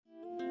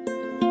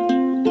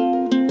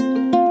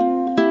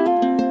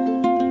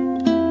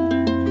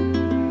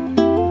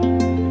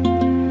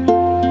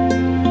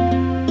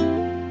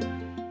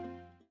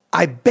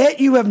I bet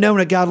you have known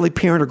a godly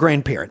parent or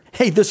grandparent.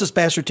 Hey, this is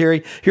Pastor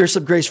Terry. Here's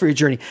some grace for your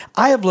journey.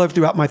 I have loved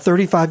throughout my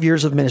 35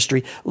 years of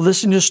ministry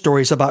listening to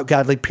stories about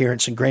godly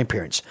parents and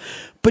grandparents.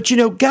 But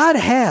God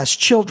has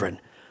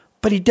children,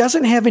 but he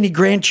doesn't have any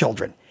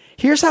grandchildren.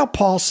 Here's how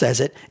Paul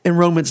says it in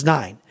Romans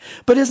 9.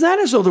 But it's not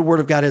as though the word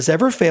of God has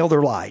ever failed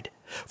or lied.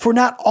 For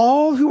not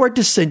all who are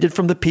descended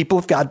from the people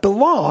of God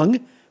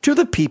belong to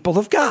the people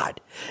of God.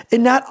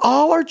 And not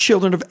all are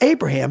children of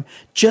Abraham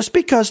just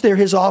because they're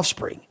his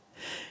offspring.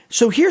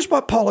 So here's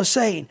what Paul is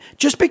saying.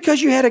 Just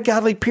because you had a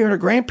godly parent or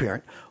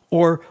grandparent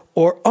or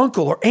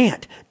uncle or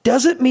aunt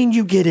doesn't mean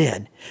you get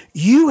in.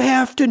 You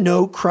have to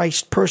know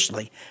Christ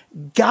personally.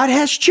 God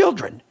has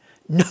children,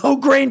 no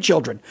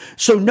grandchildren.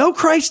 So know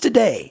Christ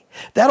today.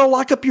 That'll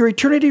lock up your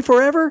eternity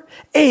forever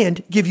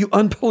and give you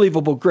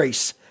unbelievable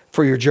grace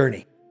for your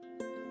journey.